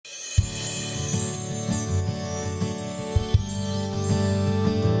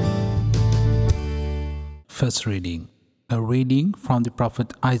First reading. A reading from the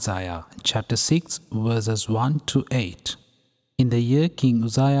prophet Isaiah, chapter 6, verses 1 to 8. In the year King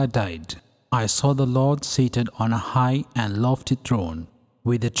Uzziah died, I saw the Lord seated on a high and lofty throne,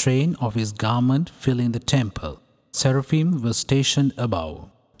 with the train of his garment filling the temple. Seraphim were stationed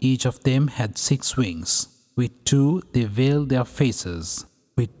above. Each of them had 6 wings. With 2 they veiled their faces,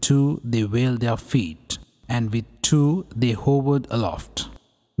 with 2 they veiled their feet, and with 2 they hovered aloft.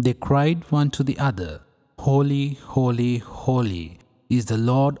 They cried one to the other, Holy, holy, holy is the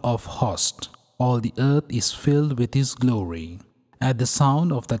Lord of hosts. All the earth is filled with his glory. At the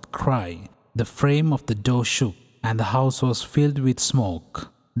sound of that cry, the frame of the door shook, and the house was filled with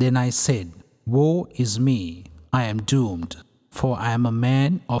smoke. Then I said, Woe is me, I am doomed, for I am a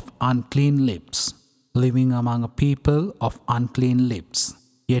man of unclean lips, living among a people of unclean lips.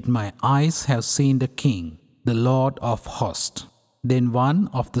 Yet my eyes have seen the King, the Lord of hosts. Then one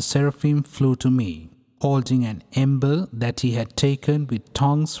of the seraphim flew to me, holding an ember that he had taken with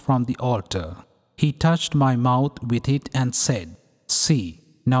tongs from the altar. He touched my mouth with it and said, See,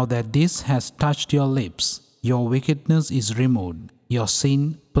 now that this has touched your lips, your wickedness is removed, your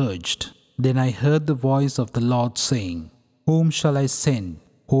sin purged. Then I heard the voice of the Lord saying, Whom shall I send?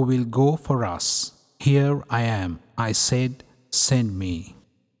 Who will go for us? Here I am, I said, Send me.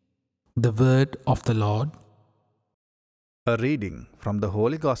 The word of the Lord. A reading from the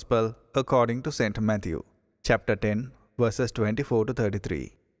Holy Gospel according to St. Matthew, chapter 10, verses 24 to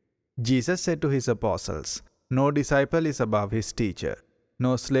 33. Jesus said to his apostles, No disciple is above his teacher,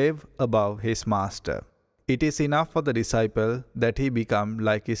 no slave above his master. It is enough for the disciple that he become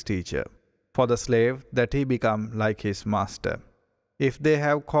like his teacher, for the slave that he become like his master. If they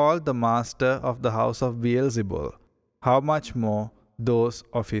have called the master of the house of Beelzebul, how much more those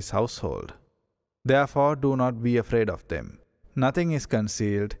of his household? Therefore do not be afraid of them. Nothing is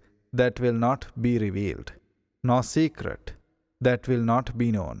concealed that will not be revealed, nor secret that will not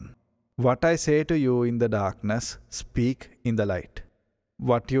be known. What I say to you in the darkness, speak in the light.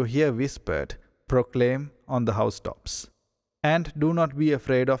 What you hear whispered, proclaim on the housetops. And do not be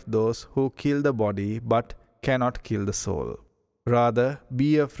afraid of those who kill the body but cannot kill the soul. Rather,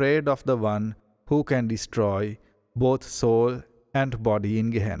 be afraid of the one who can destroy both soul and body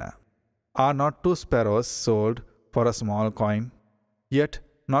in Gehenna. Are not 2 sparrows sold for a small coin? Yet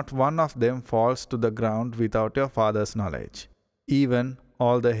not one of them falls to the ground without your Father's knowledge. Even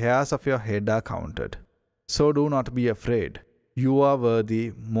all the hairs of your head are counted. So do not be afraid. You are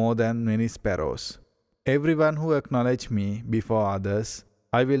worthy more than many sparrows. Everyone who acknowledges me before others,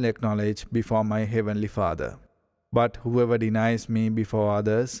 I will acknowledge before my heavenly Father. But whoever denies me before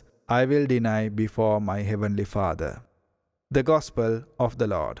others, I will deny before my heavenly Father. The Gospel of the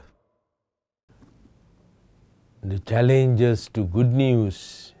Lord. The challenges to good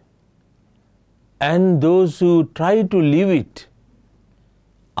news and those who try to live it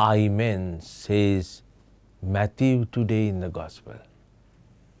are immense, says Matthew today in the Gospel.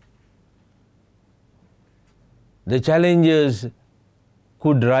 The challenges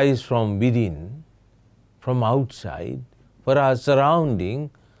could rise from within, from outside, for our surrounding,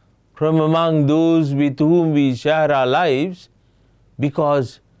 from among those with whom we share our lives,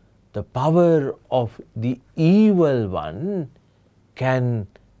 because the power of the evil one can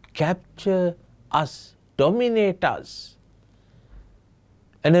capture us, dominate us,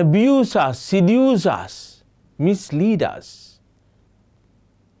 and abuse us, seduce us, mislead us,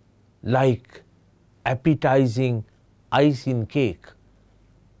 like appetizing icing cake,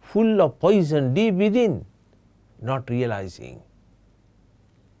 full of poison deep within, not realizing.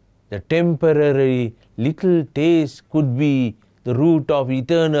 The temporary little taste could be the root of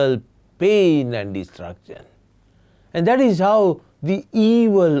eternal pain and destruction. And that is how the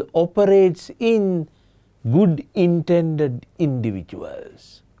evil operates in good intended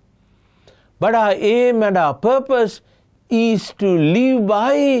individuals. But our aim and our purpose is to live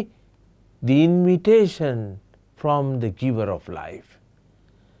by the invitation from the giver of life.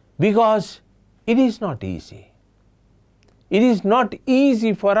 Because it is not easy. It is not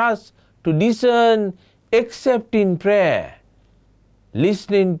easy for us to discern except in prayer,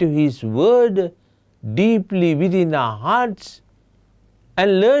 listening to His word deeply within our hearts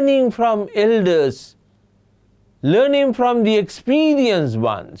and learning from elders, learning from the experienced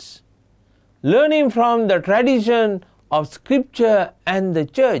ones, learning from the tradition of Scripture and the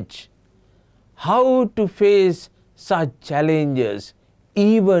Church, how to face such challenges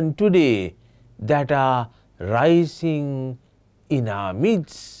even today that are rising in our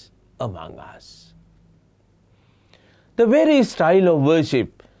midst among us. The very style of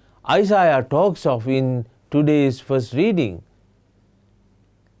worship Isaiah talks of in today's first reading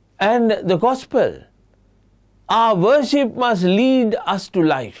and the Gospel Our worship must lead us to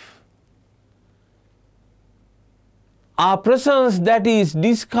life. Our presence that is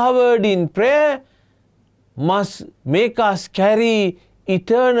discovered in prayer must make us carry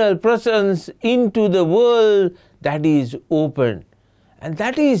eternal presence into the world that is open. And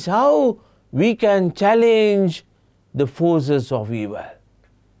that is how we can challenge the forces of evil.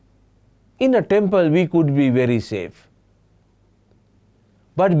 In a temple, we could be very safe.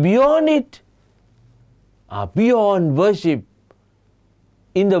 But beyond it, beyond worship,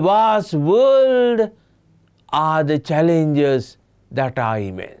 in the vast world are the challenges that are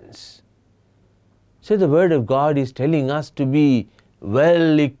immense. So the Word of God is telling us to be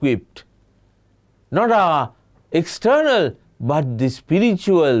well equipped, not our external, but the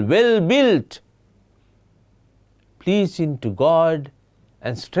spiritual, well built, pleasing to God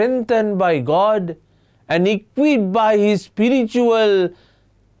and strengthened by God and equipped by His spiritual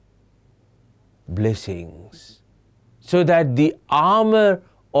blessings, so that the armor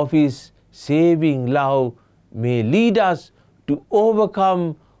of His saving love may lead us to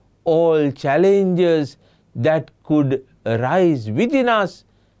overcome all challenges that could arise within us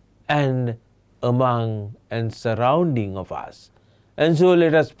and among and surrounding of us. And so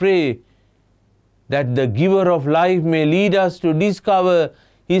let us pray that the giver of life may lead us to discover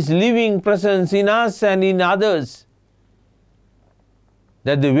His living presence in us and in others,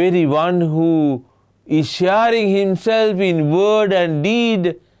 that the very one who is sharing Himself in word and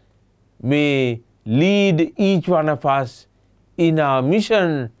deed may lead each one of us in our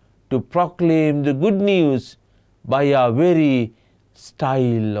mission to proclaim the good news by our very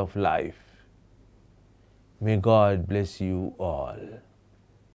style of life. May God bless you all.